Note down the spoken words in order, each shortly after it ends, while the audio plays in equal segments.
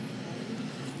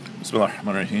Bismillah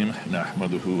ar-Rahman ar-Rahim.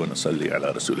 Nahmaduhu wa nusalli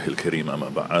ala rasulih al-kareem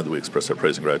amma ba'ad. We express our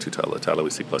praise and gratitude to Allah Ta'ala.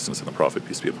 We seek blessings in the Prophet,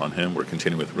 peace be upon him. We're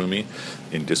continuing with Rumi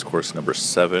in Discourse number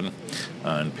 7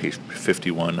 on page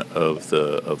 51 of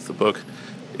the book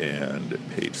and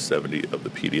page 70 of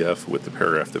the PDF with the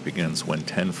paragraph that begins, when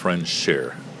 10 friends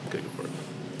share. Okay, go for it.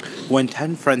 When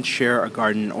 10 friends share a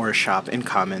garden or a shop in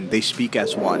common, they speak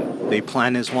as one, they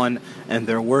plan as one, and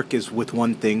their work is with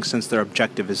one thing, since their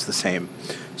objective is the same.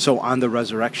 So on the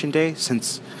resurrection day,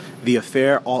 since the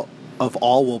affair of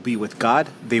all will be with God,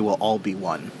 they will all be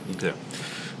one. Okay.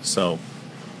 So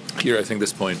here I think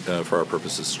this point, for our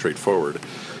purposes, is straightforward.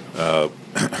 The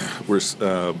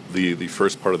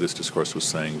first part of this discourse was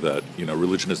saying that,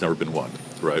 religion has never been one,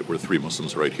 right? We're three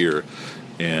Muslims right here,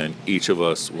 and each of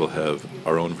us will have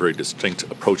our own very distinct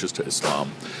approaches to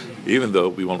Islam, even though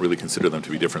we won't really consider them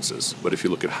to be differences. But if you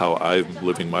look at how I'm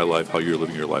living my life, how you're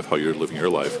living your life, how you're living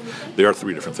your life, they are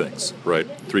three different things, right?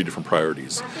 Three different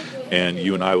priorities. And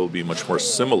you and I will be much more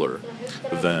similar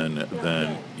than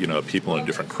people in a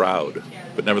different crowd,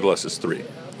 but nevertheless it's three.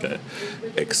 Okay.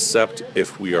 Except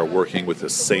if we are working with the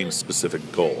same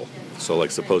specific goal. So, like,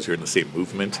 suppose you're in the same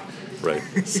movement, right?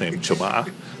 Same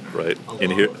jama'ah, right?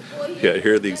 And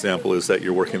here the example is that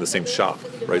you're working in the same shop,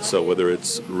 right? So whether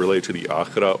it's related to the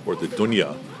akhirah or the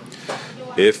dunya,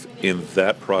 if in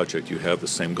that project you have the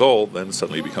same goal, then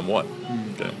suddenly you become one.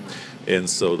 Okay. And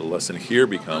so the lesson here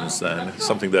becomes then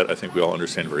something that I think we all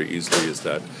understand very easily, is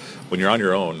that when you're on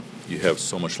your own, you have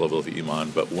so much level of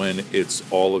iman, but when it's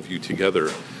all of you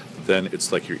together, then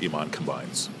it's like your iman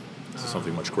combines. It's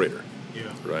something much greater,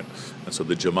 right? And so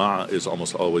the jama'ah is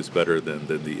almost always better than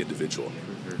the individual,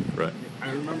 right?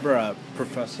 I remember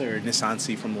Professor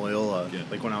Nisansi from Loyola,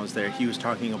 like when I was there, he was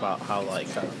talking about how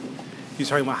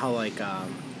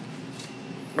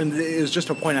and it was just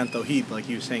a point on Tawheed, like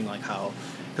he was saying like how,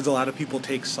 because a lot of people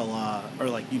take Salah, or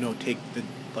take the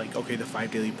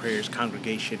 5 daily prayers,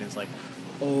 congregation is like,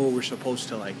 oh, we're supposed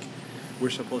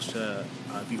to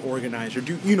be organized, or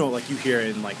do like you hear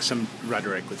in like some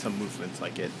rhetoric with some movements,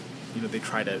 like it, they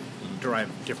try to derive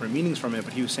different meanings from it.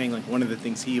 But he was saying like one of the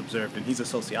things he observed, and he's a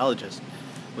sociologist,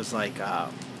 was like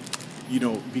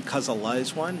because Allah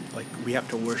is one, like we have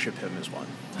to worship Him as one,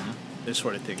 this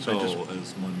sort of thing. So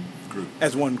as one group.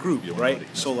 As one group, right? Body.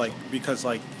 So like because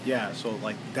like so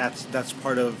like that's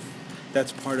part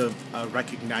of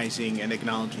recognizing and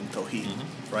acknowledging Tawheed,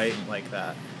 right? Like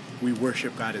that. We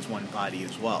worship God as one body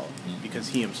as well, because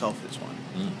He Himself is one.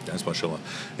 That's mashallah.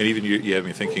 And even you have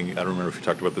me thinking, I don't remember if you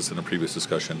talked about this in a previous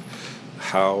discussion,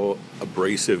 how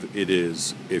abrasive it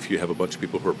is if you have a bunch of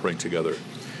people who are praying together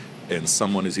and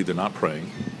someone is either not praying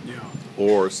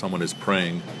or someone is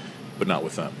praying but not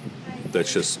with them.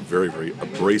 That's just very, very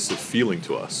abrasive feeling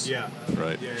to us.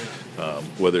 Right?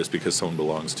 Whether it's because someone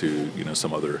belongs to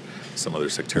some other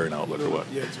sectarian outlook or what.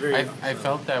 It's very. I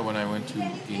felt that when I went to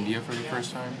India for the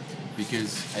first time,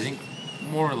 because I think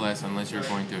more or less, unless you're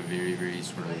going to a very, very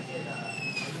sort of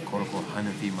quote unquote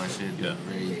Hanafi masjid,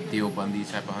 very Deobandi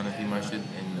type of Hanafi masjid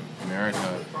in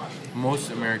America,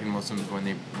 most American Muslims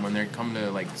when they come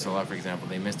to like Salah, for example,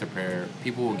 they miss the prayer,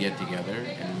 people will get together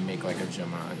and make like a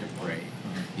jama'ah to pray.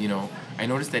 I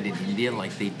noticed that in India,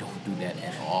 like, they don't do that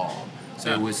at all.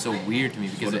 So it was so weird to me,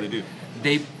 because what do they do?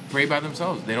 They pray by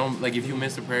themselves. They don't, like, if you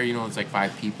miss a prayer, it's like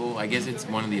 5 people. I guess it's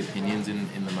one of the opinions in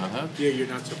the madhab. Yeah, you're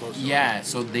not supposed to. Yeah,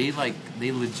 so they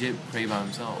legit pray by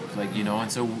themselves, like,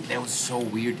 and so that was so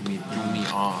weird to me. It threw me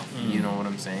off, you know what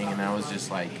I'm saying? And I was just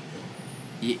like,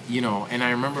 and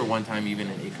I remember one time even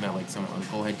in Ikna, like, some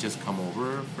uncle had just come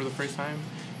over for the first time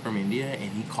from India,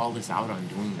 and he called us out on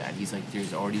doing that. He's like,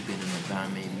 there's already been an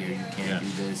adhan made here, you can't do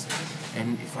this.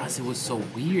 And for us it was so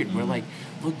weird. We're like,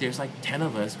 look, there's like 10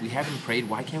 of us, we haven't prayed,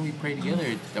 why can't we pray together?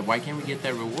 Why can't we get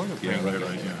that reward of praying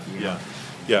together?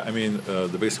 I mean,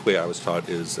 the basic way I was taught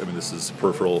is, this is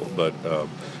peripheral, but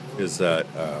is that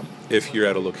if you're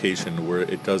at a location where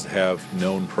it does have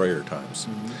known prayer times,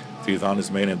 if the adhan is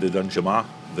made and they've done jama'ah,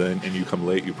 and you come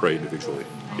late, you pray individually,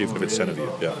 even if it's 10 of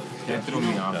you. That threw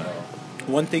me off.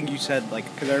 One thing you said, like,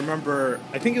 because I remember,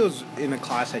 I think it was in a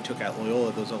class I took at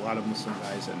Loyola, there was a lot of Muslim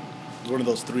guys, and it was one of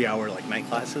those 3-hour, like, night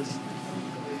classes.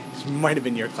 It might have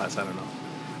been your class, I don't know.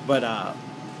 But,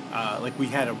 like, we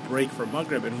had a break for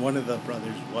Maghrib, and one of the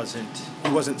brothers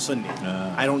wasn't Sunni.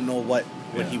 I don't know what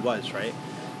he was, right?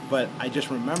 But I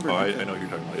just remember... I know what you're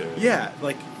talking about, Yeah,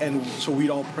 like, and so we'd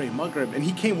all pray Maghrib, and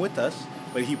he came with us,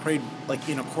 but he prayed, like,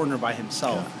 in a corner by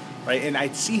himself. Right, and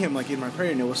I'd see him like in my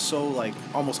prayer, and it was so like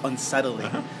almost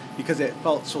unsettling because it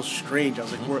felt so strange. I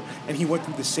was like, and he went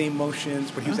through the same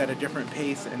motions, but he was at a different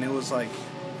pace, and it was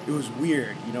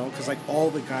weird, because like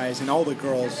all the guys and all the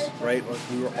girls, right, like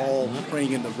we were all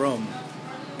praying in the room,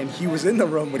 and he was in the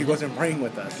room, but he wasn't praying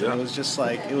with us. Yeah. And it was just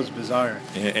like, it was bizarre.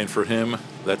 And for him,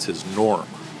 that's his norm.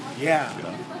 Yeah. You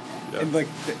know? Yeah. And like,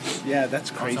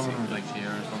 that's crazy. Or someone who's like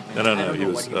Shia or something. No. He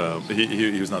was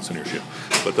he was not Sunni or Shia.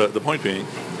 But the point being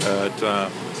that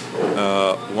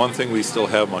one thing we still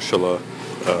have, mashallah,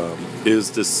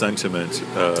 is this sentiment,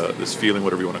 this feeling,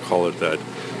 whatever you want to call it, that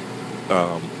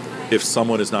if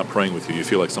someone is not praying with you, you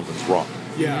feel like something's wrong.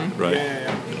 Yeah. Right.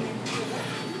 Yeah.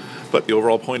 But the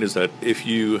overall point is that if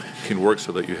you can work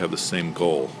so that you have the same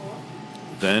goal,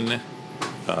 then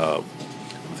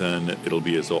it'll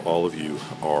be as though all of you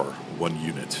are one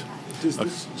unit. Does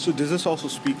this also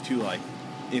speak to, like,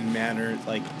 in manner,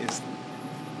 like, is,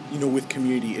 you know, with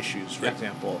community issues, for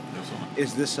example,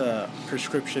 is this a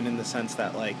prescription in the sense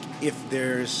that, like, if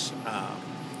there's, I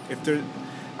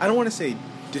don't want to say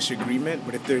disagreement,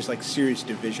 but if there's, like, serious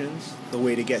divisions, the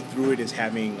way to get through it is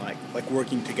having, like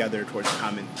working together towards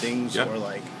common things, or,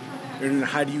 like, and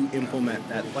how do you implement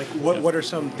that? Like, what are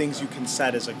some things you can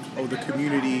set as, like, the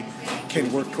community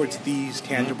can work towards these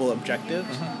tangible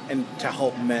objectives, and to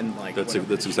help men, like... That's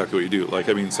exactly what you do. Like,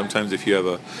 I mean, sometimes if you have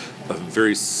a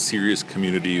very serious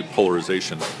community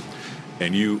polarization,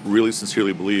 and you really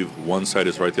sincerely believe one side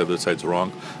is right, the other side's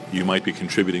wrong, you might be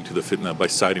contributing to the fitna by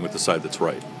siding with the side that's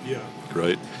right. Yeah.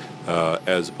 Right?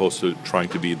 As opposed to trying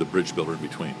to be the bridge builder in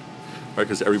between. Right?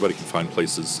 Because everybody can find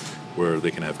places where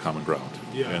they can have common ground.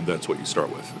 Yeah. And that's what you start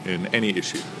with in any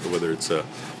issue, whether it's a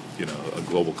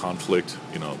global conflict,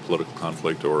 political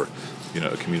conflict, or,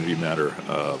 a community matter.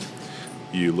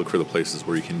 You look for the places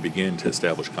where you can begin to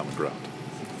establish common ground.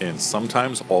 And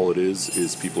sometimes all it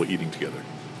is people eating together.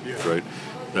 Yeah. Right?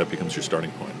 That becomes your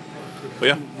starting point. But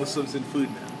yeah. Muslims in food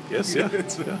now. Yes, yeah,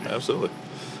 absolutely.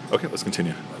 Okay, let's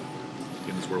continue.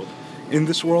 In this world. In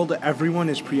this world, everyone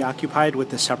is preoccupied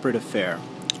with a separate affair.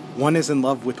 One is in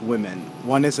love with women,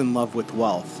 one is in love with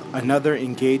wealth, another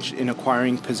engaged in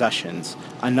acquiring possessions,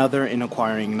 another in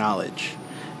acquiring knowledge.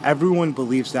 Everyone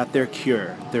believes that their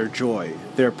cure, their joy,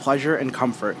 their pleasure and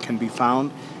comfort can be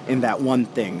found in that one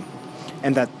thing,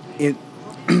 and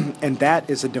that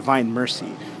is a divine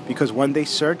mercy, because when they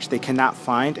search, they cannot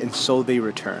find, and so they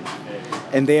return.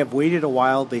 And they have waited a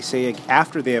while,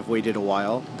 after they have waited a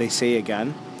while, they say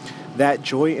again, that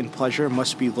joy and pleasure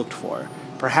must be looked for.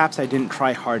 Perhaps I didn't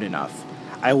try hard enough.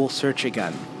 I will search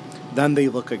again. Then they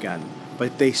look again,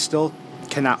 but they still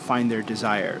cannot find their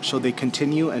desire. So they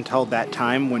continue until that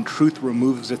time when truth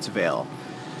removes its veil.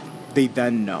 They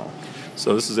then know.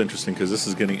 So this is interesting because this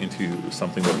is getting into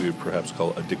something that we would perhaps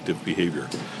call addictive behavior.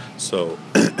 So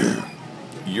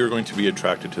you're going to be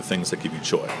attracted to things that give you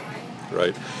joy,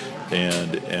 right?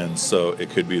 And so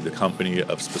it could be the company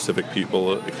of specific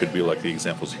people. It could be like the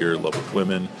examples here: love with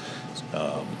women,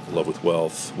 love with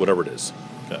wealth, whatever it is.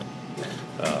 Okay.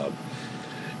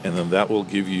 And then that will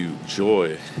give you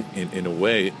joy. In a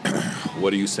way,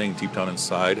 what are you saying deep down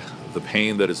inside? The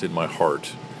pain that is in my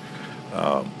heart,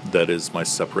 that is my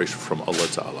separation from Allah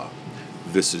Ta'ala.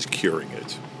 This is curing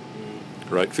it.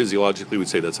 Right? Physiologically, we'd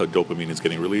say that's how dopamine is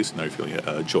getting released. Now you're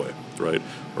feeling joy, right?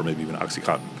 Or maybe even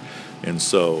Oxycontin. And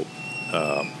so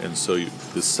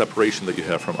this separation that you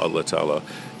have from Allah Ta'ala,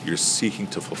 you're seeking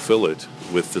to fulfill it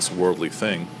with this worldly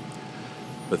thing.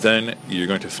 But then you're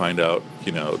going to find out,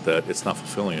 that it's not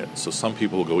fulfilling it. So some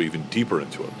people will go even deeper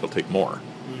into it. They'll take more,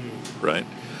 right?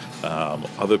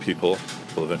 Other people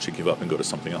will eventually give up and go to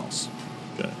something else,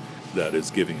 okay, that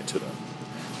is giving it to them.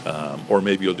 Or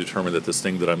maybe you'll determine that this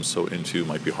thing that I'm so into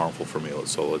might be harmful for me.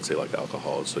 So let's say like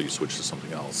alcohol. So you switch to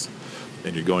something else.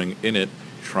 And you're going in it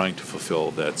trying to fulfill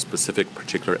that specific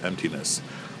particular emptiness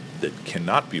that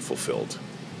cannot be fulfilled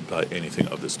by anything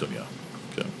of this dunya.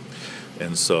 Okay?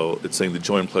 And so it's saying the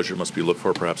joy and pleasure must be looked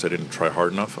for. Perhaps I didn't try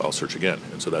hard enough. I'll search again.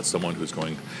 And so that's someone who's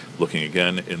looking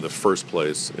again in the first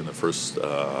place, in the first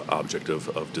object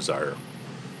of desire.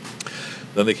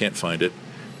 Then they can't find it.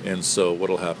 And so what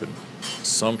will happen?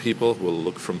 Some people will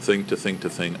look from thing to thing to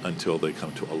thing until they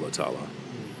come to Allah Ta'ala.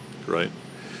 Right?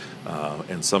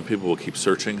 And some people will keep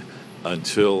searching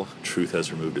until truth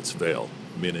has removed its veil,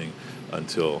 meaning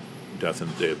until death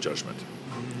and the day of judgment.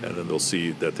 And then they'll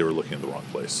see that they were looking in the wrong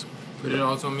place. Could it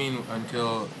also mean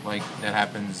until, like, that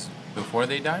happens before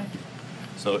they die?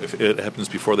 So if it happens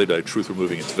before they die, truth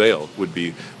removing its veil would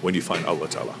be when you find Allah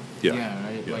Ta'ala. Yeah. Yeah,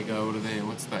 right? Yeah. Like,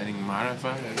 what's the, I think,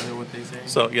 modified? Is that what they say?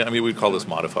 So, yeah, I mean, we'd call this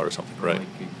modify or something, right? Like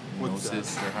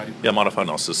gnosis, or how do you... Yeah, modify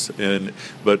gnosis.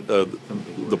 But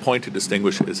the point to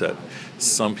distinguish is that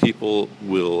some people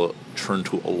will turn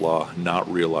to Allah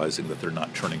not realizing that they're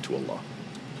not turning to Allah.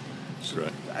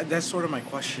 Right. That's sort of my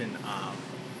question,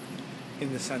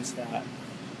 in the sense that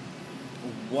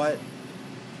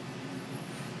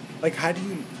like, how do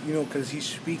you know, because he's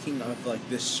speaking of, like,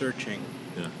 this searching,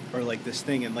 Yeah. or, like, this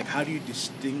thing, and, like, how do you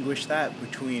distinguish that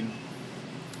between,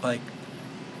 like,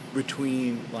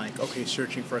 okay,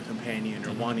 searching for a companion,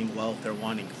 or wanting wealth, or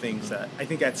wanting things that I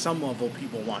think at some level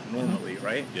people want normally,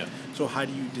 right? Yeah. So how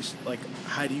do you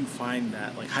how do you find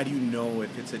that? Like, how do you know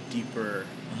if it's a deeper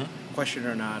question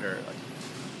or not, or like,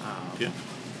 Yeah.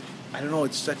 I don't know.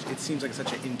 It seems like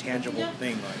such an intangible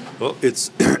thing. Like, Well,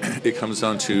 it comes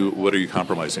down to what are you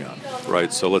compromising on,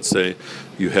 right? So let's say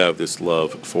you have this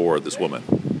love for this woman,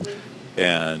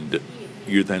 and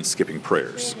you're then skipping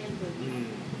prayers.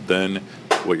 Then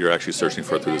what you're actually searching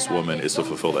for through this woman is to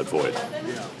fulfill that void.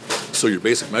 So your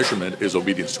basic measurement is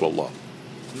obedience to Allah,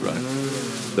 right?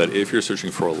 That if you're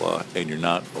searching for Allah and you're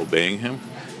not obeying Him,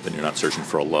 then you're not searching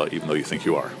for Allah, even though you think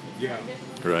you are,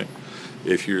 right?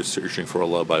 If you're searching for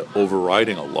Allah by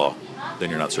overriding Allah, then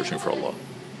you're not searching for Allah,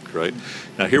 right?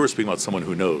 Now here we're speaking about someone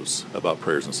who knows about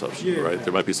prayers and such, right?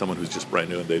 There might be someone who's just brand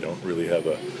new and they don't really have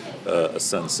a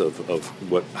sense of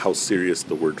how serious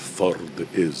the word fard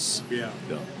is. Yeah.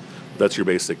 That's your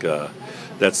basic,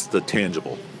 that's the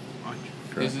tangible.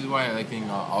 This is why I think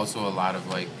also a lot of,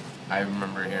 like, I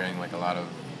remember hearing, like, a lot of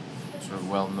sort of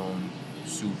well-known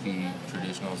Sufi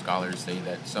traditional scholars say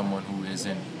that someone who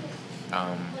isn't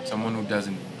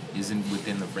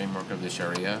within the framework of the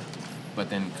Sharia, but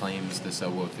then claims the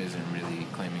tasawwuf isn't really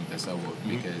claiming tasawwuf,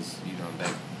 because, you know,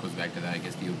 that goes back to that, I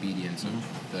guess, the obedience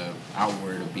of the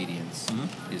outward obedience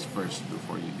is first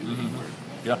before you do the inward.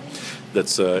 Yeah,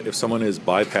 that's if someone is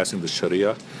bypassing the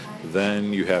Sharia,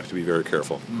 then you have to be very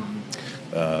careful.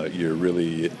 You're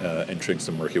really entering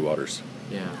some murky waters.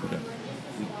 Yeah. Okay.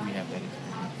 We have that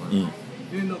experience.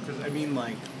 You know, because I mean,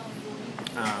 like,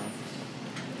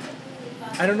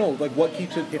 I don't know, like, what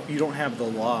keeps it, if you don't have the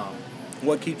law,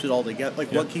 what keeps it all together?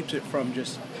 Like, what keeps it from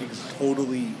just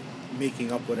totally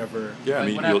making up whatever? Yeah, I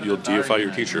mean, you'll deify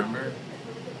your teacher. Remember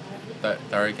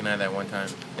Tariq and I that one time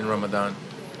in Ramadan?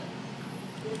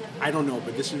 I don't know,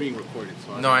 but this is being recorded,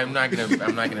 so No, I'm not gonna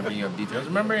bring you up details.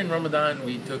 Remember in Ramadan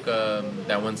we took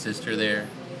that one sister there?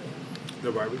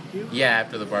 The barbecue? Yeah,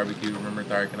 after the barbecue. Remember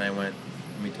Tariq and I went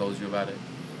and we told you about it?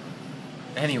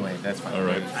 Anyway, that's fine. All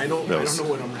right. I don't know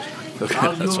what Omer's talking about.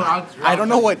 Okay, that's fine. I don't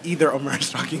know what either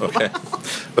Omer's talking Okay.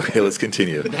 about. Okay, let's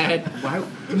continue. Dad, why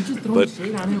you just throwing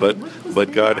shade on him?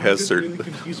 But God has just certain.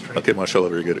 really confused right Okay, mashallah,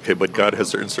 very good. Okay, but God has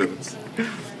certain servants.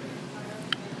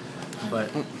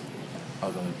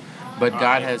 But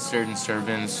God has certain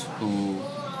servants who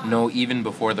know even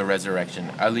before the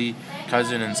resurrection. Ali,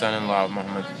 cousin and son-in-law of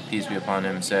Muhammad, peace be upon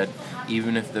him, said,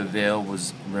 "Even if the veil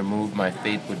was removed, my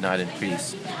faith would not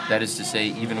increase. That is to say,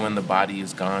 even when the body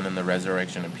is gone and the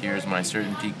resurrection appears, my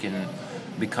certainty can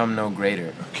become no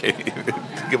greater." Okay,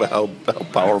 think about how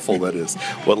powerful that is.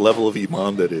 What level of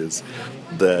iman that is.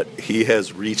 That he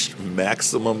has reached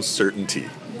maximum certainty.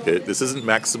 Okay? This isn't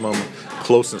maximum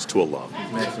closeness to Allah,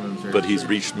 but he's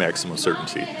reached maximum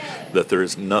certainty. That there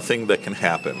is nothing that can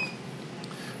happen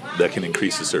that can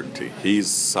increase his certainty. He's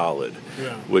solid,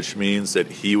 which means that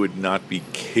he would not be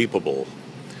capable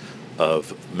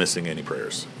of missing any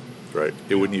prayers, right?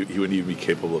 He wouldn't even be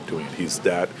capable of doing it. He's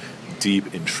that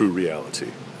deep in true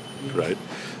reality, right?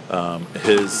 Sorry?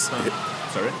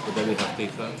 Would that be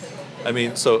haqiqah? I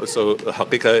mean, so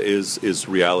haqiqah is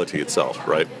reality itself,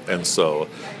 right? And so,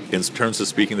 in terms of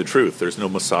speaking the truth, there's no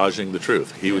massaging the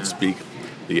truth. He would speak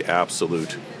the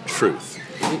absolute truth,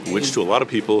 which to a lot of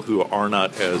people who are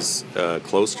not as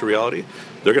close to reality,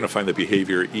 they're going to find the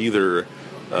behavior either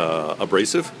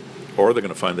abrasive, or they're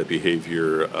going to find the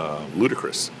behavior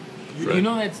ludicrous. Right? You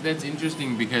know, that's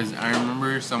interesting, because I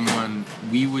remember someone,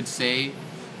 we would say,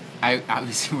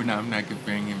 obviously I'm not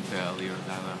comparing him to Ali or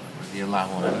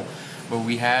Allah, but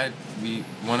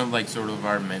one of, like, sort of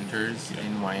our mentors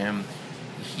in YM,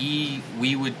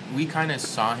 we kind of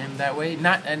saw him that way. I'm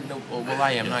not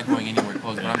going anywhere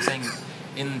close, but I'm saying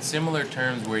in similar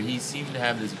terms, where he seemed to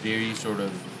have this very sort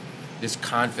of this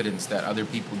confidence that other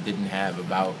people didn't have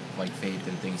about, like, faith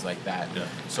and things like that. Yeah.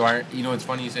 So it's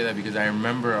funny you say that, because I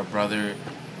remember a brother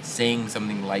saying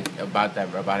something like about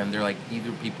him. They're like,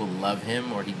 either people love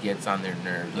him or he gets on their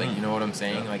nerves. Like, you know what I'm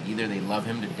saying? Like, either they love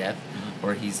him to death,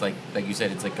 or he's like you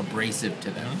said, it's like abrasive to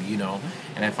them, you know?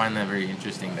 And I find that very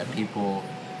interesting, that people,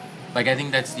 like, I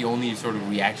think that's the only sort of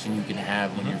reaction you can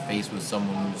have when you're faced with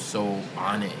someone who's so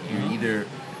on it. You're either,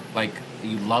 like,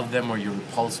 you love them or you're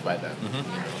repulsed by them. You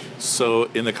know? So,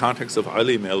 in the context of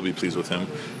Ali, may Allah be pleased with him,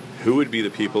 who would be the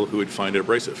people who would find it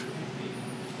abrasive?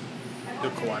 The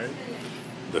choir.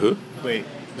 The who? Wait.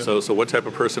 So what type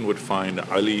of person would find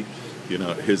Ali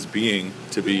his being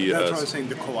to be. That's what I was saying.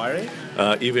 The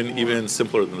Kaware. Even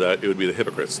simpler than that, it would be the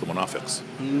hypocrites, the monafics.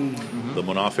 Mm-hmm. The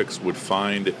monafics would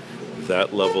find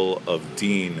that level of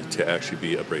deen to actually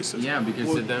be abrasive. Yeah,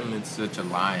 because to them it's such a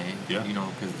lie. Yeah.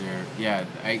 Because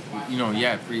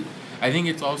they're free. I think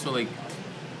it's also like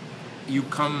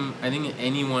I think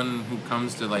anyone who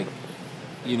comes to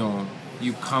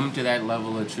you come to that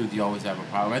level of truth, you always have a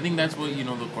problem. I think that's what the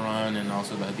Quran and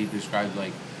also the Hadith describes,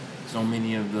 like so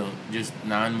many of the just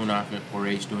non-Munafiq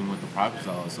Quraysh doing with the Prophet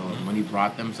ﷺ. When he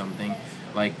brought them something,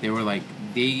 they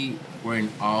were in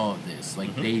awe of this.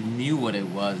 They knew what it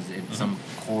was at some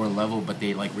core level, but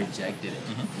they rejected it.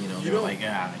 They were I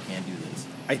can't do this.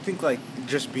 I think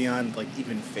just beyond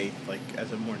even faith,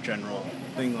 as a more general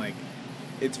thing,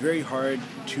 it's very hard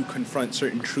to confront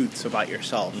certain truths about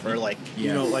yourself, or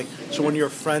so when your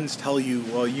friends tell you,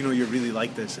 well, you're really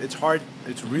like this, it's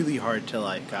really hard to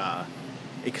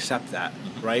accept that,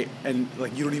 right? And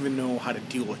you don't even know how to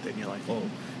deal with it, and you're like, oh,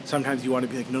 sometimes you want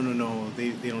to be no,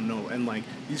 they don't know, and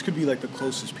these could be the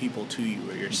closest people to you,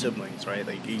 or your siblings, right?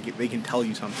 They can tell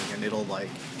you something, and it'll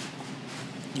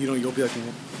you'll be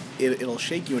it'll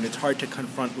shake you, and it's hard to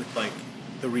confront with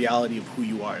the reality of who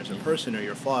you are as a person, or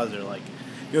your flaws, or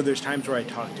there's times where I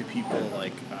talk to people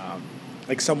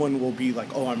someone will be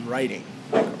oh, I'm writing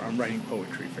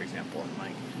poetry, for example,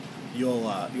 and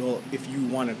you'll if you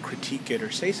want to critique it or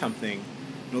say something,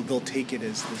 they'll take it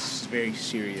as this very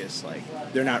serious,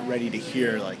 they're not ready to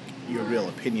hear your real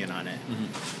opinion on it.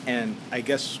 And I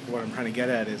guess what I'm trying to get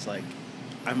at is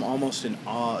I'm almost in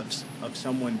awe of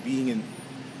someone being in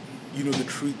the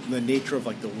truth, the nature of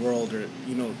the world, or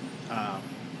the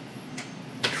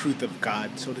truth of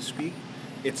God, so to speak.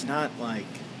 It's not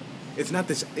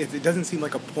this. It doesn't seem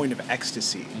like a point of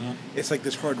ecstasy. It's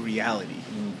this hard reality,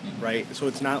 right? So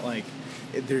it's not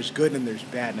there's good and there's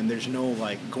bad, and there's no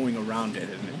going around it.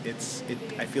 And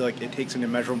I feel it takes an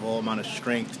immeasurable amount of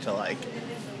strength to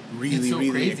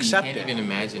really crazy. Accept it. You can't even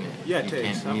imagine it. Yeah, to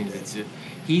accept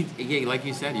it. Like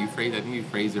you said, I think you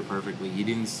phrased it perfectly. He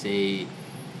didn't say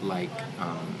how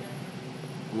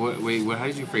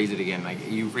did you phrase it again?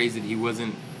 You phrased it. He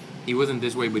wasn't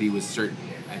this way, but he was certain.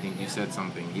 I think you said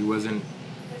something. He wasn't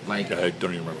I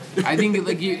don't even remember. I think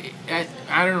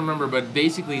I don't remember, but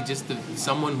basically just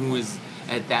someone who is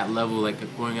at that level,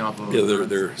 going off of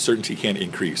their certainty can't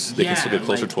increase. They can still get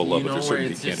closer to a level, but their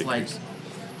certainty can't increase.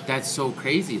 That's so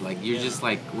crazy. You're just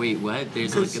wait, what?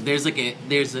 There's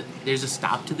a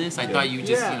stop to this. I thought you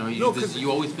just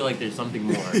you always feel there's something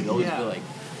more. You always feel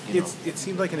it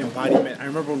seemed like an embodiment. I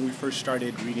remember when we first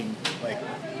started reading,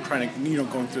 trying to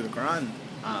going through the Quran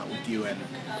with you, and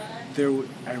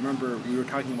I remember we were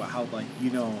talking about how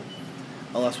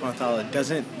Allah subhanahu wa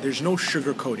ta'ala there's no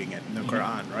sugarcoating it in the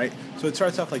Quran, right? So it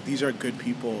starts off these are good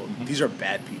people, these are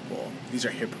bad people, these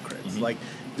are hypocrites.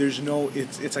 There's no,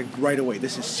 it's right away,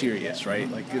 this is serious, right?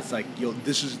 It's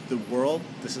this is the world,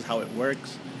 this is how it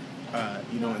works,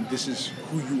 and this is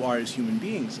who you are as human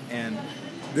beings, and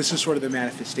this is sort of the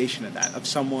manifestation of that, of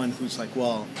someone who's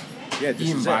this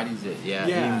he embodies it. Yeah,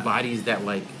 he embodies that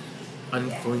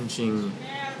unflinching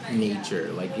nature,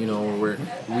 where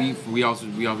we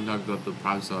often talk about the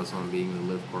Prophet ﷺ being the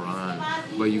lived Quran,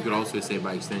 but you could also say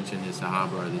by extension his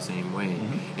Sahaba are the same way,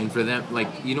 and for them,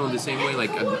 the same way,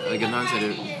 Adnan said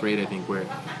it great, I think, where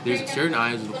there's certain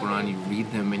ayahs of the Quran, you read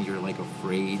them and you're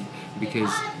afraid,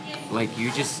 because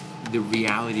the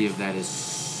reality of that is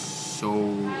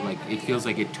so it feels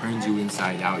it turns you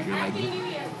inside out. You're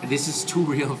this is too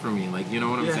real for me, you know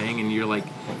what I'm saying, and you're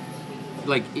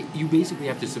you basically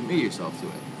have to submit yourself to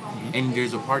it. And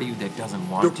there's a part of you that doesn't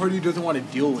want to. The part of you doesn't want to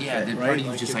deal with it, right? Yeah, the part of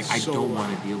you just I don't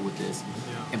want to deal with this.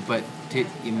 Yeah. But to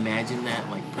imagine that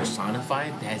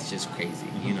personified, that's just crazy,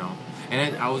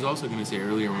 And I was also going to say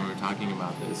earlier when we were talking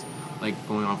about this,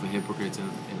 going off of hypocrites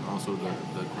and also the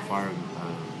kuffar of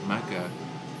Mecca,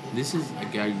 this is a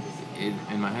guy.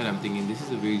 In my head, I'm thinking this is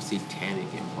a very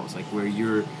satanic impulse, where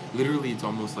you're literally, it's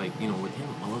almost with him,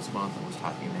 Allah subhanahu wa ta'ala was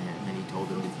talking to him, and then he told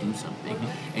him to do something,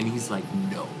 and he's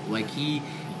no, he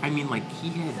had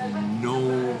no,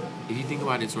 if you think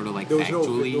about it, sort of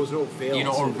factually, there was no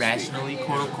veils, or rationally,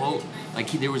 quote unquote,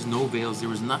 there was no veils, there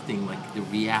was nothing, the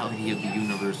reality of the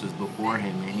universe was before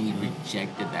him, and he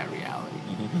rejected that reality,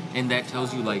 and that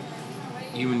tells you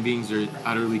human beings are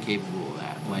utterly capable of that.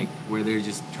 Where they're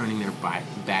just turning their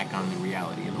back on the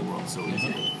reality in the world so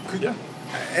easily. Yeah.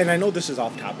 And I know this is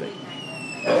off topic,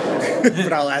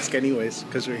 but I'll ask anyways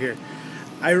because we're here.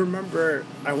 I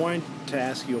wanted to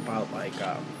ask you about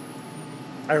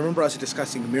I remember us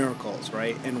discussing miracles,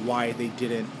 right, and why they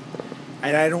didn't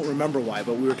and I don't remember why,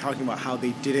 but we were talking about how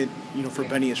they didn't, for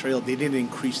Beni Israel, they didn't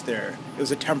increase it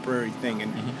was a temporary thing,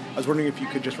 and I was wondering if you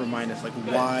could just remind us, like,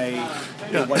 why,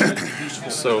 what's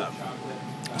useful for them.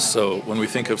 So when we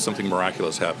think of something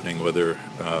miraculous happening, whether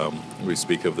we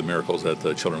speak of the miracles that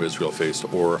the children of Israel faced,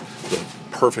 or the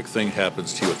perfect thing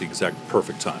happens to you at the exact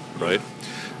perfect time, right?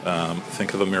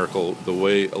 Think of a miracle, the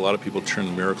way a lot of people turn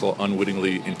the miracle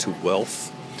unwittingly into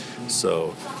wealth.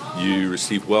 So you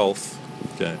receive wealth,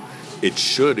 okay, it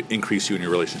should increase you in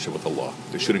your relationship with Allah.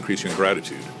 It should increase you in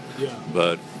gratitude. Yeah.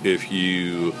 But if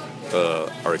you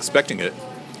are expecting it,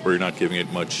 or you're not giving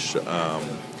it much...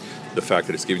 the fact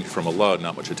that it's giving you from Allah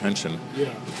not much attention,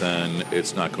 then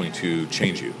it's not going to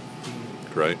change you,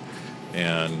 right?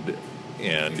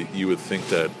 And you would think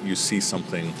that you see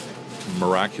something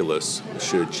miraculous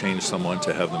should change someone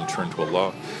to have them turn to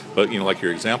Allah. But, like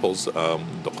your examples,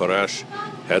 the Quraysh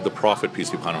had the Prophet, peace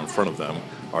be upon him, in front of them,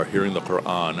 are hearing the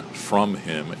Quran from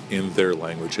him in their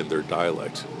language, in their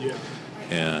dialect. Yeah.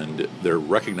 And they're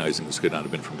recognizing this could not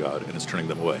have been from God, and it's turning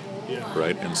them away,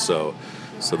 right? And so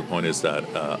the point is that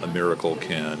a miracle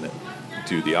can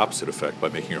do the opposite effect by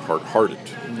making your heart hardened.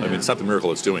 I mean, it's not the miracle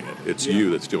that's doing it; it's you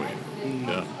that's doing it.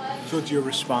 Yeah. So it's your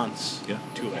response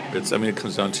to it. It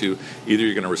comes down to either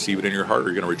you're going to receive it in your heart or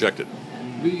you're going to reject it.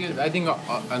 I think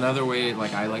another way,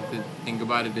 like I like to think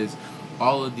about it, is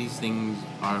all of these things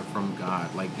are from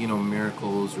God. Like,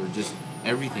 miracles or just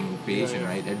everything in creation,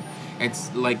 right? And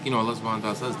it's like, Allah subhanahu wa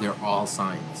ta'ala says they're all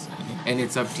signs. And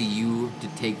it's up to you to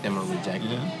take them or reject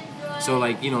them. So,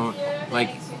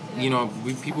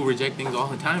 people reject things all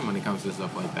the time when it comes to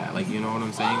stuff like that. Like, you know what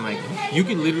I'm saying? Like, you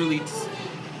can literally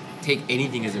take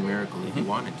anything as a miracle if you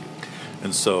wanted to.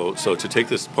 And so to take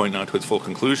this point now to its full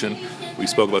conclusion, we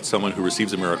spoke about someone who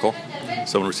receives a miracle,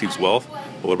 someone who receives wealth,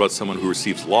 but what about someone who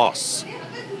receives loss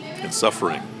and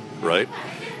suffering, right?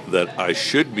 That I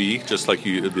should be, just like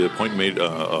the point made,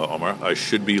 Omar, I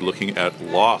should be looking at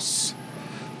loss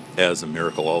as a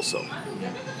miracle also,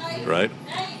 right?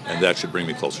 And that should bring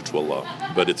me closer to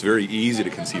Allah. But it's very easy to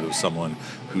conceive of someone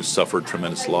who suffered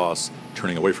tremendous loss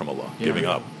turning away from Allah, giving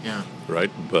up,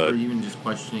 right? But or even just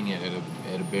questioning it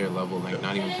at a bare level, like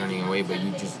not even turning away, but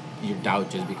your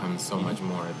doubt just becomes so much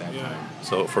more at that time.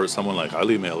 So for someone like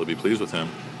Ali, may Allah be pleased with him,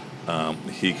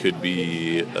 he could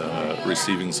be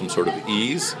receiving some sort of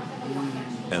ease,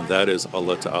 and that is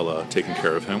Allah Ta'ala taking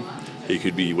care of him. He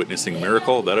could be witnessing a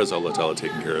miracle, that is Allah Ta'ala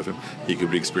taking care of him. He could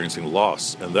be experiencing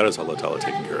loss, and that is Allah Ta'ala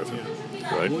taking care of him.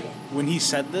 Right? When he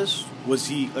said this, was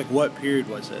he, what period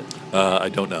was it? I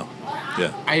don't know.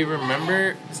 Yeah. I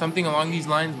remember something along these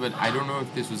lines, but I don't know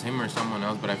if this was him or someone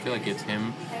else, but I feel like it's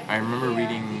him. I remember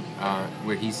reading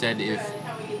where he said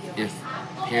if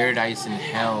paradise and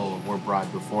hell were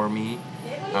brought before me,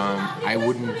 I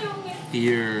wouldn't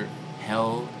fear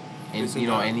hell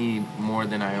any more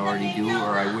than I already do,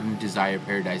 or I wouldn't desire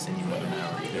paradise any more than I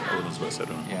already do. Yeah, that's what I said.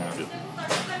 Yeah.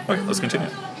 Okay, let's continue.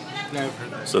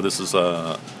 So this is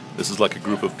like a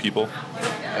group of people.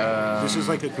 This is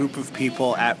like a group of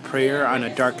people at prayer on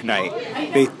a dark night.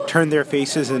 They turn their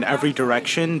faces in every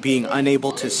direction, being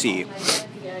unable to see.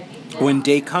 When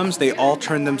day comes, they all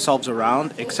turn themselves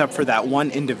around, except for that one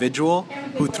individual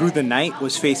who through the night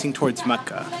was facing towards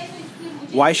Mecca.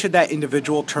 Why should that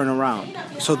individual turn around?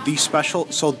 So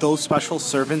those special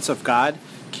servants of God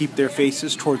keep their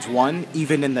faces towards one,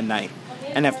 even in the night,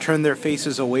 and have turned their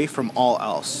faces away from all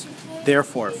else.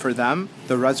 Therefore, for them,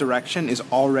 the resurrection is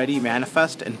already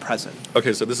manifest and present.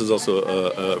 Okay, so this is also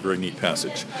a very neat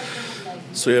passage.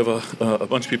 So you have a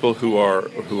bunch of people who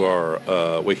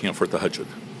are waking up for tahajjud,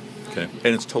 okay,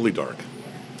 and it's totally dark.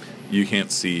 You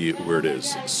can't see where it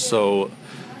is. So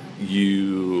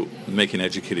you make an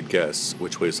educated guess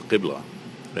which way is the qibla,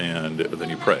 and then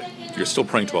you pray. You're still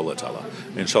praying to Allah Ta'ala.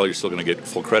 Inshallah, you're still going to get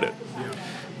full credit. Yeah.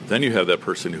 Then you have that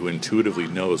person who intuitively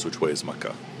knows which way is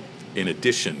Makkah, in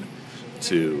addition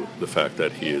to the fact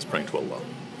that he is praying to Allah,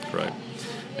 right?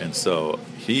 And so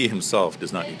he himself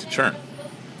does not need to turn.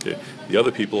 Okay? The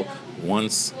other people,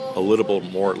 once a little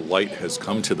bit more light has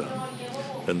come to them,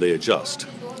 then they adjust,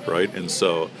 right? And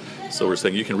so we're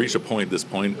saying you can reach this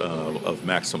point of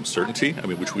maximum certainty,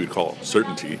 which we would call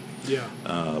certainty,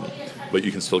 but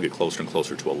you can still get closer and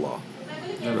closer to Allah.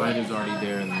 The light is already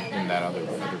there in that other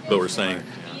person. But we're saying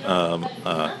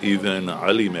even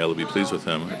Ali, may Allah be pleased with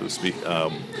him,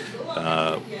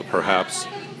 perhaps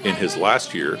in his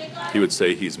last year, he would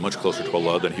say he's much closer to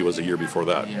Allah than he was a year before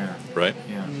that, right?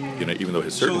 Yeah. Even though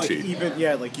his certainty... So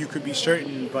you could be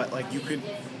certain, but you could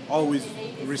always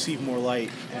receive more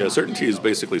light. Yeah, certainty is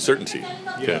basically certainty.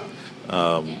 Okay,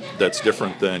 that's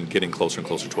different than getting closer and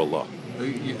closer to Allah.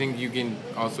 You think you can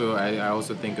also? I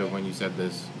also think of when you said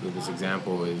this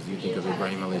example is you think of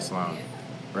Ibrahim alayhi salam,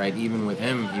 right? Even with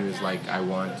him, he was like, I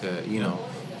want to,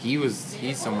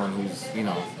 he's someone who's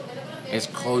as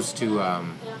close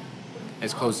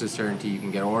to certainty you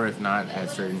can get, or if not at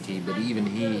certainty, but even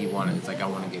he wanted. It's like I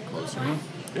want to get closer.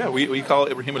 Mm-hmm. Yeah, we call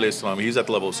Ibrahim alayhi salam. He's at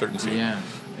the level of certainty. Yeah,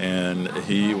 and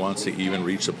he wants to even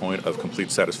reach the point of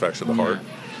complete satisfaction of the heart,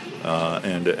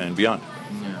 and beyond.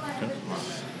 yeah. Okay.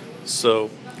 So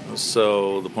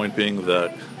the point being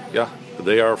that, yeah,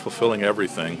 they are fulfilling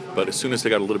everything, but as soon as they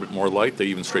got a little bit more light, they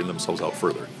even straighten themselves out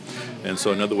further. And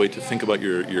so another way to think about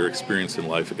your experience in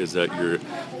life is that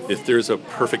if there's a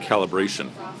perfect calibration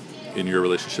in your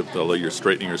relationship with Allah, you're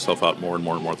straightening yourself out more and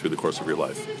more and more through the course of your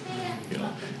life,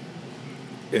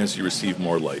 as you receive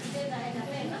more light.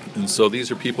 And so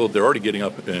these are people, they're already getting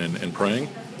up and praying,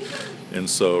 and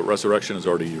so resurrection is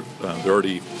they're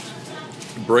already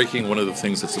breaking one of the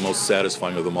things that's the most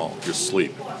satisfying of them all, your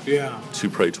sleep, to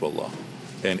pray to Allah.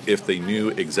 And if they knew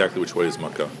exactly which way is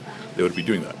Makkah, they would be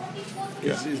doing that.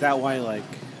 Is that why, like,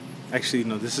 actually,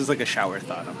 no, this is like a shower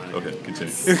thought. Okay,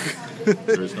 continue.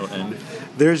 There is no end?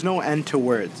 There is no end to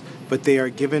words, but they are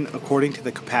given according to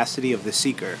the capacity of the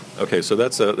seeker. Okay, so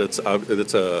that's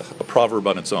a proverb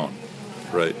on its own,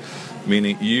 right?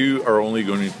 Meaning you are only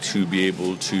going to be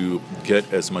able to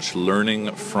get as much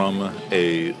learning from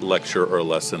a lecture or a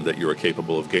lesson that you are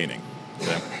capable of gaining.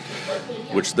 Okay?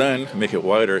 Which then, make it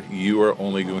wider, you are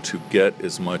only going to get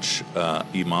as much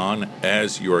iman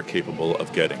as you are capable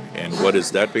of getting. And what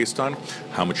is that based on?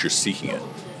 How much you're seeking it.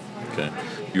 Okay?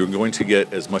 You're going to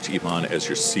get as much iman as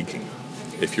you're seeking.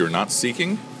 If you're not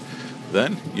seeking,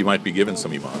 then you might be given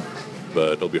some iman,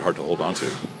 but it'll be hard to hold on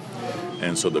to.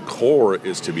 And so the core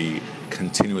is to be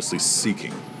continuously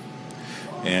seeking.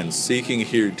 And seeking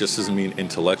here just doesn't mean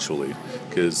intellectually,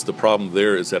 because the problem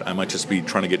there is that I might just be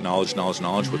trying to get knowledge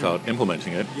without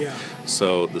implementing it. Yeah.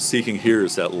 So the seeking here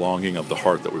is that longing of the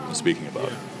heart that we've been speaking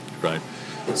about, right?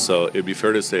 So it'd be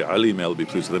fair to say Ali may be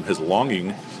pleased with him. His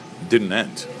longing didn't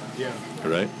end,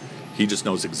 right? He just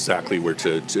knows exactly where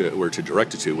to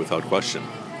direct it to without question,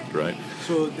 right?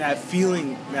 So that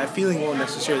feeling won't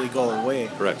necessarily go away.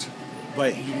 Correct.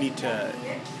 But you need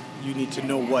to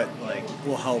know what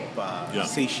will help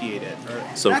satiate it, or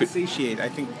so not satiate. I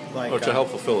think to help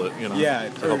fulfill it,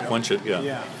 to help quench it,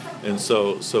 yeah. And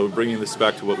so bringing this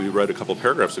back to what we read a couple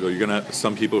paragraphs ago,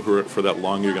 some people who are for that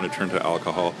long, you're going to turn to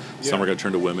alcohol. Some are going to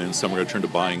turn to women. Some are going to turn to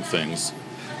buying things,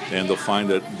 and they'll find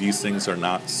that these things are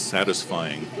not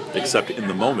satisfying except in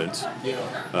the moment.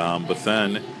 But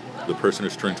then the person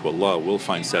who's turned to Allah will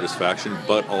find satisfaction,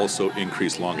 but also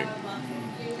increased longing.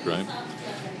 Right?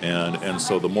 And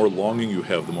so the more longing you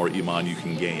have, the more iman you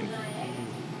can gain.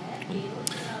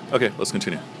 Okay, let's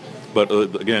continue. But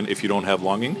again, if you don't have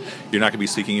longing, you're not going to be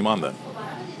seeking iman then.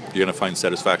 You're going to find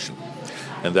satisfaction.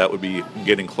 And that would be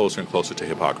getting closer and closer to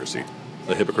hypocrisy.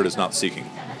 The hypocrite is not seeking.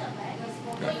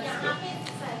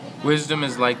 Wisdom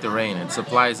is like the rain. It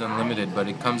supplies unlimited, but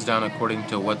it comes down according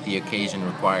to what the occasion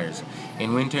requires.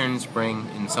 In winter and spring,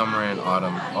 in summer and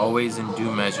autumn, always in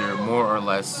due measure, more or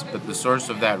less, but the source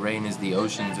of that rain is the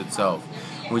oceans itself,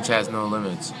 which has no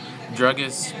limits.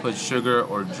 Druggists put sugar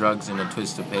or drugs in a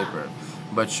twist of paper,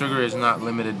 but sugar is not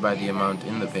limited by the amount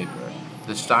in the paper.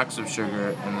 The stocks of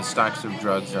sugar and the stocks of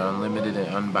drugs are unlimited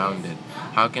and unbounded.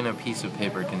 How can a piece of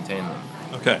paper contain them?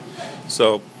 Okay,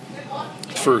 so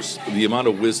first, the amount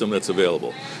of wisdom that's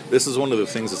available. This is one of the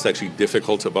things that's actually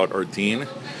difficult about our deen,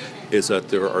 is that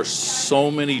there are so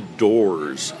many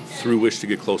doors through which to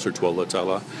get closer to Allah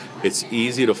Ta'ala. It's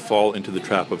easy to fall into the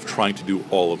trap of trying to do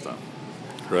all of them,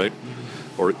 right?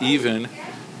 Or even,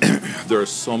 there are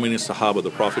so many Sahaba, the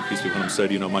Prophet, peace be upon him,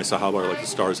 said, my Sahaba are like the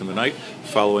stars in the night.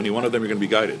 Follow any one of them, you're going to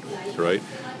be guided, right?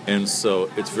 And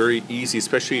so it's very easy,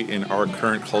 especially in our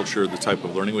current culture, the type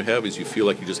of learning we have is you feel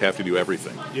like you just have to do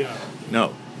everything. Yeah.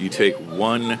 No, you take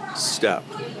one step.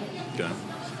 Okay?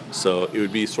 So it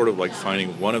would be sort of like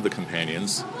finding one of the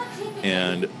companions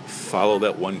and follow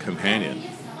that one companion,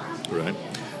 right?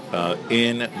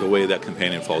 In the way that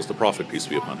companion follows the Prophet, peace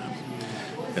be upon him.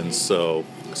 And so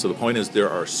the point is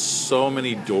there are so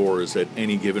many doors at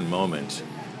any given moment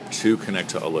to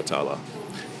connect to Allah Ta'ala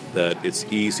that it's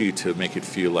easy to make it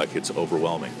feel like it's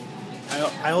overwhelming.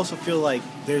 I also feel like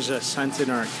there's a sense in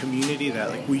our community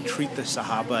that we treat the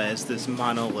Sahaba as this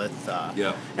monolith.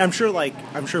 Yeah. I'm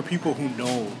sure people who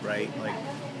know, right,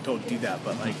 don't do that,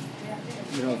 but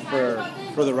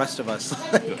for the rest of us,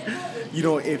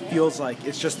 it feels like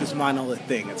it's just this monolith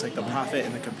thing. It's like the Prophet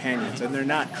and the companions, and they're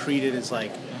not treated as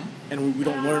and we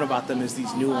don't learn about them as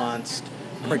these nuanced,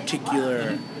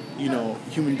 particular,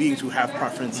 human beings who have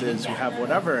preferences, who have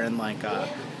whatever, and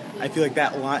I feel like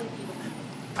that line,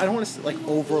 I don't want to say like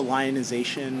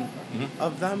over-lionization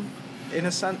of them, in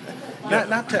a sense.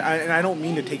 Not to, and I don't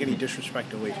mean to take any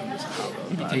disrespect away from this.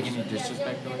 You take any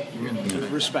disrespect away?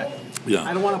 Respect. Yeah.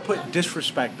 I don't want to put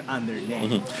disrespect on their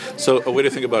name. So a way to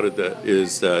think about it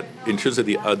is that in terms of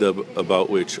the adab about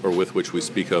which or with which we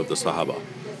speak of the Sahaba,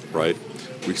 right?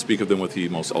 We speak of them with the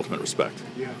most ultimate respect,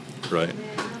 right?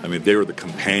 I mean, they were the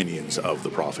companions of the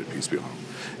Prophet, peace be upon him.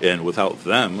 And without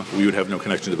them, we would have no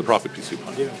connection to the Prophet, peace be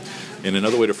upon him. And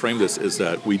another way to frame this is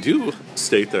that we do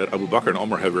state that Abu Bakr and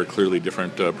Umar have very clearly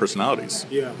different personalities,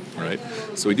 right?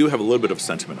 So we do have a little bit of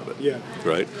sentiment of it,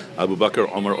 right? Abu Bakr,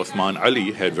 Umar, Uthman,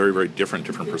 Ali had very, very different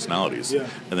personalities,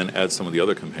 and then add some of the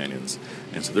other companions.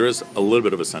 And so there is a little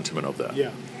bit of a sentiment of that,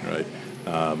 right?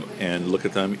 And look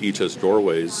at them each as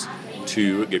doorways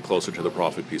to get closer to the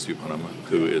Prophet, peace be upon him,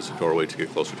 who is a doorway to get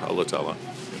closer to Allah Ta'ala.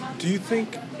 Do you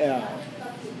think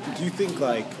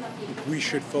like we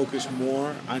should focus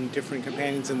more on different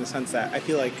companions in the sense that I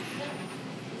feel like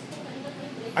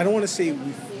I don't want to say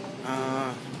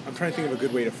I'm trying to think of a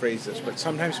good way to phrase this, but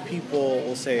sometimes people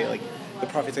will say like the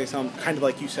Prophet kind of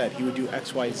like you said, he would do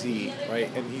X, Y, Z,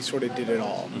 right? And he sort of did it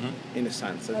all in a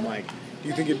sense. And like, do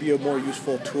you think it'd be a more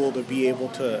useful tool to be able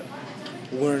to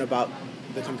learn about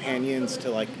the companions to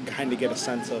like kind of get a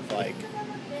sense of like,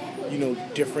 you know,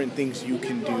 different things you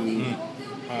can do?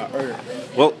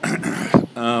 Well,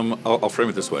 I'll frame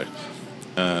it this way.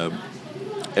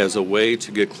 As a way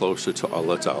to get closer to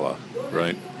Allah Ta'ala,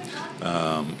 right?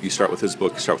 You start with his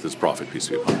book, you start with his Prophet, peace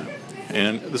be upon him.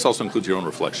 And this also includes your own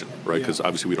reflection, right? Because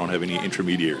obviously we don't have any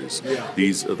intermediaries.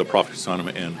 These are the Prophet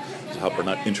and Sahaba are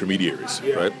not intermediaries,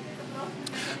 right?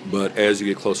 But as you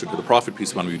get closer to the Prophet,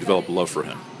 peace be upon him, you develop love for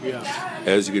him.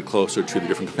 As you get closer to the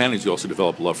different companions, you also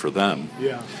develop love for them.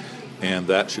 And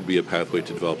that should be a pathway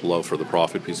to develop love for the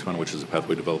Prophet, peace be upon him, which is a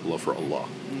pathway to develop love for Allah.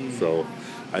 So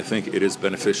I think it is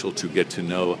beneficial to get to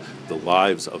know the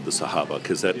lives of the Sahaba,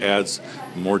 because that adds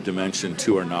more dimension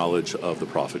to our knowledge of the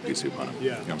Prophet, peace be upon him. You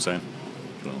know what I'm saying?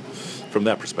 So, from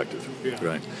that perspective,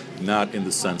 right? Not in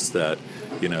the sense that,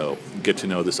 you know, get to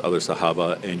know this other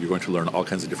Sahaba and you're going to learn all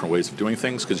kinds of different ways of doing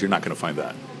things, because you're not going to find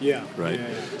that. Right?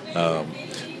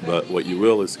 But what you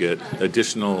will is get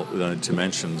additional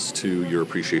dimensions to your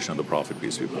appreciation of the Prophet,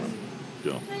 peace be upon him.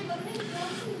 You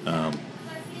know?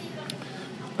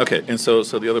 Okay, and so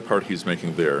the other part he's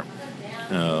making there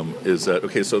is that,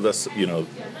 okay, so that's, you know,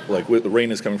 like the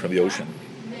rain is coming from the ocean,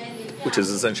 which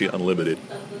is essentially unlimited.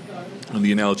 And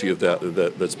the analogy of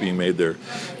that's being made there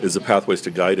is the pathways to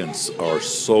guidance are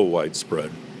so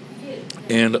widespread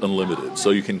and unlimited. So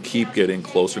you can keep getting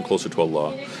closer and closer to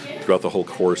Allah throughout the whole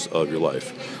course of your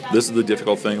life. This is the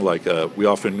difficult thing. Like we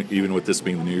often, even with this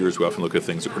being the New Year's, we often look at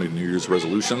things according to New Year's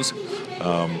resolutions.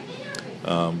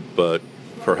 But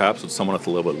perhaps with someone at the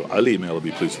level of Ali, may Allah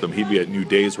be pleased with him, he'd be at New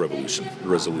Day's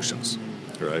resolutions,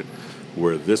 right?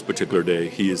 Where this particular day,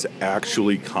 he is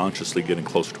actually consciously getting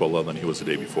closer to Allah than he was the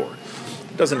day before.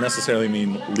 It doesn't necessarily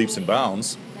mean leaps and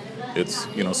bounds. It's,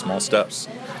 you know, small steps.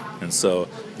 And so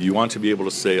you want to be able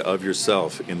to say of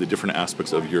yourself in the different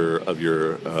aspects of your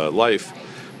life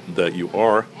that you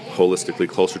are holistically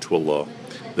closer to Allah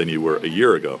than you were a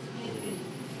year ago.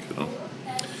 You know?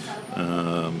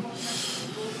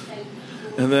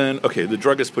 And then, okay, the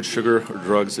druggist put sugar or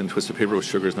drugs in twisted paper with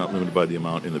sugar is not limited by the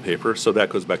amount in the paper. So that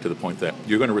goes back to the point that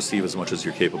you're going to receive as much as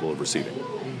you're capable of receiving.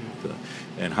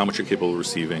 And how much you're capable of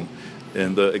receiving.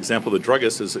 And the example of the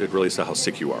druggist is it relates to how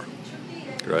sick you are,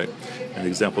 right? And the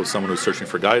example of someone who's searching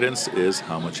for guidance is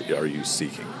how much are you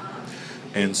seeking.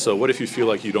 And so what if you feel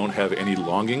like you don't have any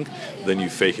longing? Then you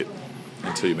fake it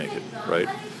until you make it, right?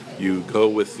 You go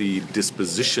with the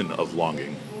disposition of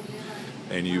longing,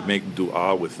 and you make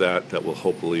dua with that will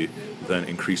hopefully then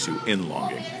increase you in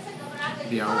longing.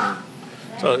 The outward.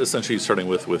 So essentially starting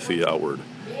with the outward.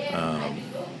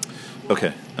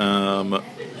 Okay,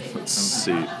 let's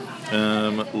see.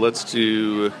 Let's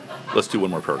do one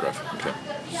more paragraph. Okay.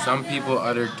 Some people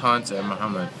uttered taunts at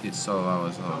Muhammad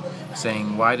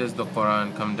saying, "Why does the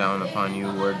Quran come down upon you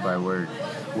word by word?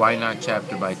 Why not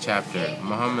chapter by chapter?"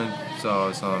 Muhammad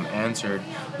answered,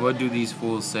 "What do these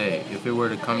fools say? If it were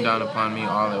to come down upon me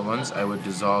all at once, I would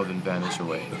dissolve and vanish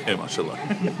away." Okay, mashallah.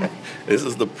 This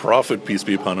is the Prophet, peace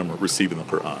be upon him, receiving the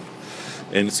Quran.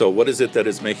 And so what is it that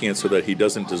is making it so that he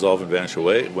doesn't dissolve and vanish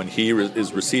away? When he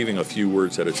is receiving a few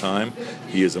words at a time,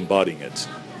 he is embodying it.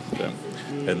 Okay?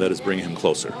 And that is bringing him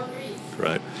closer,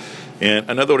 right? And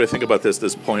another way to think about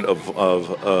this point of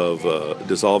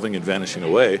dissolving and vanishing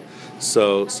away.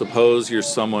 So suppose you're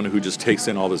someone who just takes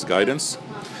in all this guidance,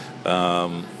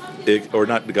 or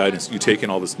not the guidance, you take in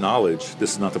all this knowledge.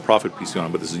 This is not the Prophet, peace be on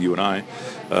him, but this is you and I.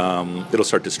 It'll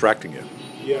start distracting you.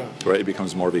 Yeah. Right? It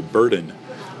becomes more of a burden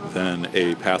than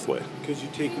a pathway. Because you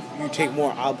take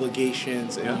more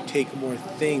obligations and you take more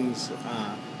things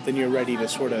than you're ready to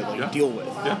sort of deal with.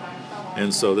 Yeah.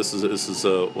 And so this is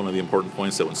one of the important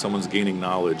points, that when someone's gaining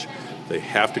knowledge, they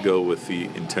have to go with the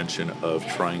intention of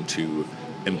trying to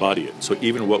embody it. So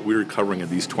even what we're covering in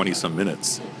these 20-some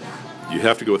minutes, you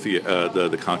have to go with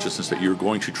the consciousness that you're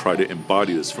going to try to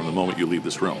embody this from the moment you leave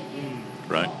this room,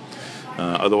 right?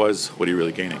 Otherwise, what are you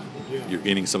really gaining? Yeah. You're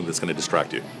gaining something that's going to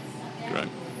distract you, right?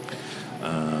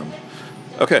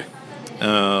 Okay.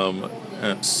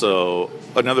 So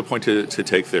another point to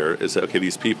take there is that, okay,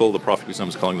 these people, the Prophet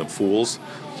is calling them fools.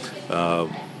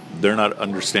 They're not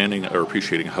understanding or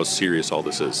appreciating how serious all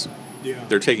this is. Yeah.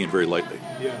 They're taking it very lightly,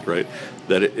 right?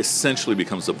 That it essentially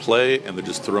becomes a play, and they're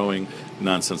just throwing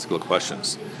nonsensical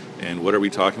questions. And what are we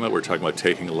talking about? We're talking about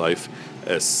taking life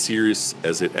as serious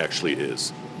as it actually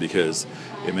is. Because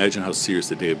imagine how serious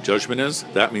the Day of Judgment is.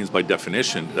 That means, by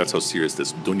definition, that's how serious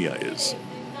this dunya is.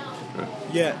 Right?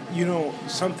 Yeah,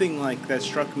 something like that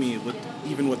struck me with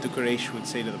even what the Quraysh would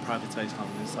say to the Prophet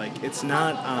is like, it's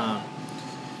not,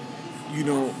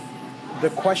 the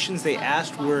questions they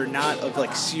asked were not of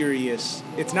like serious.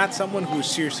 It's not someone who's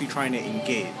seriously trying to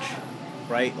engage,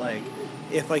 right? Like,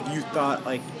 if like you thought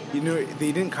like,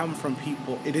 they didn't come from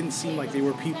people. It didn't seem like they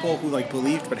were people who like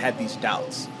believed but had these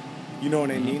doubts. You know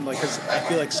what I mean? Like, 'cause I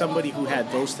feel like somebody who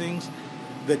had those things,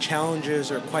 the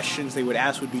challenges or questions they would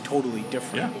ask would be totally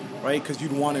different, right? Because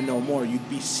you'd want to know more. You'd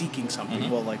be seeking something.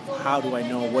 Well, like, how do I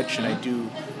know? What should I do?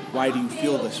 Why do you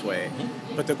feel this way?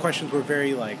 But the questions were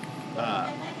very like,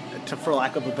 for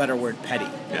lack of a better word, petty.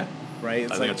 Yeah. Right?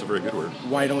 It's I think that's a very good word.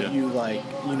 Why don't you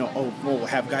we'll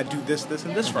have God do this, this,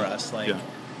 and this for us? Like,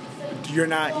 you're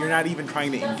not even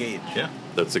trying to engage. Yeah,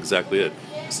 that's exactly it.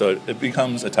 So it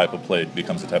becomes a type of play. It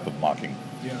becomes a type of mocking.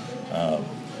 Yeah.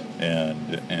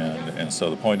 And so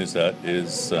the point is that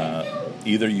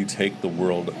either you take the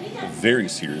world very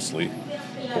seriously,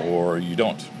 or you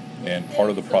don't. And part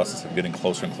of the process of getting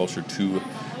closer and closer to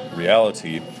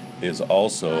reality is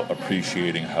also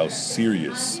appreciating how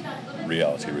serious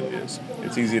reality really is.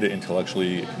 It's easy to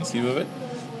intellectually conceive of it,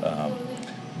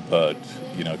 but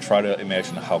try to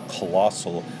imagine how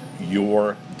colossal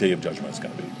your Day of Judgment is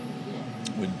going to be.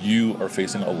 When you are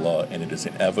facing Allah and it is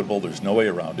inevitable, there's no way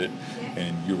around it,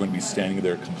 and you're going to be standing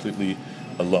there completely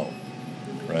alone,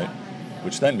 right?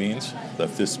 Which then means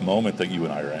that this moment that you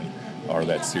and I are in are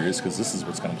that serious, because this is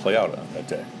what's going to play out on that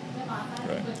day,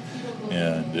 right?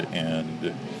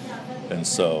 And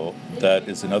so that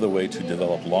is another way to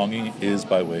develop longing, is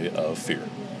by way of fear.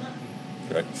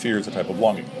 Right? Fear is a type of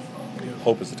longing.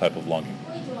 Hope is a type of longing.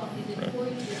 Right?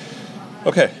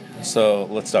 Okay, so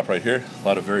let's stop right here. A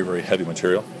lot of very, very heavy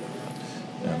material.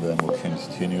 And then we'll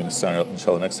continue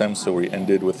inshallah next time. So we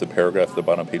ended with the paragraph at the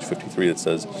bottom of page 53 that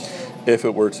says, if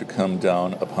it were to come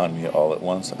down upon me all at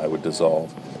once, I would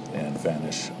dissolve and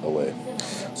vanish away.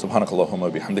 سبحانك اللهم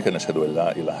وبحمدك نشهد أن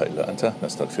لا إله إلا أنت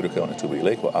نستغفرك ونتوب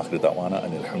إليك وآخر دعوانا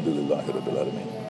أن الحمد لله رب العالمين.